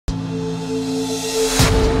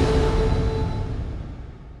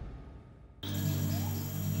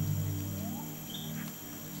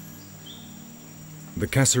The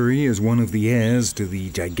cassowary is one of the heirs to the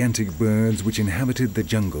gigantic birds which inhabited the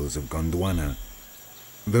jungles of Gondwana.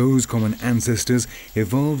 Those common ancestors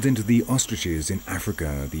evolved into the ostriches in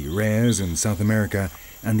Africa, the rares in South America,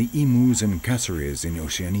 and the emus and cassowaries in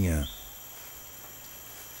Oceania.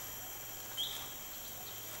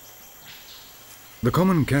 The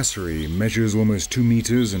common cassowary measures almost 2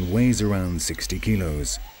 meters and weighs around 60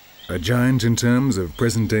 kilos. A giant in terms of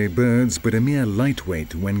present-day birds, but a mere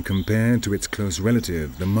lightweight when compared to its close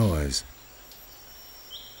relative, the moas.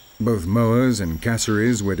 Both moas and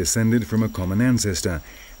cassowaries were descended from a common ancestor,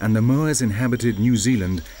 and the moas inhabited New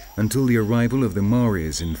Zealand until the arrival of the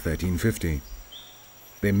Maoris in 1350.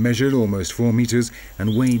 They measured almost 4 meters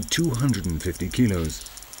and weighed 250 kilos.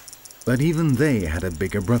 But even they had a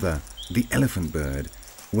bigger brother, the elephant bird,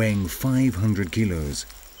 weighing 500 kilos.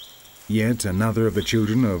 Yet another of the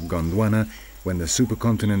children of Gondwana, when the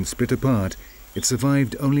supercontinent split apart, it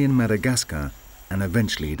survived only in Madagascar and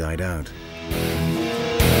eventually died out.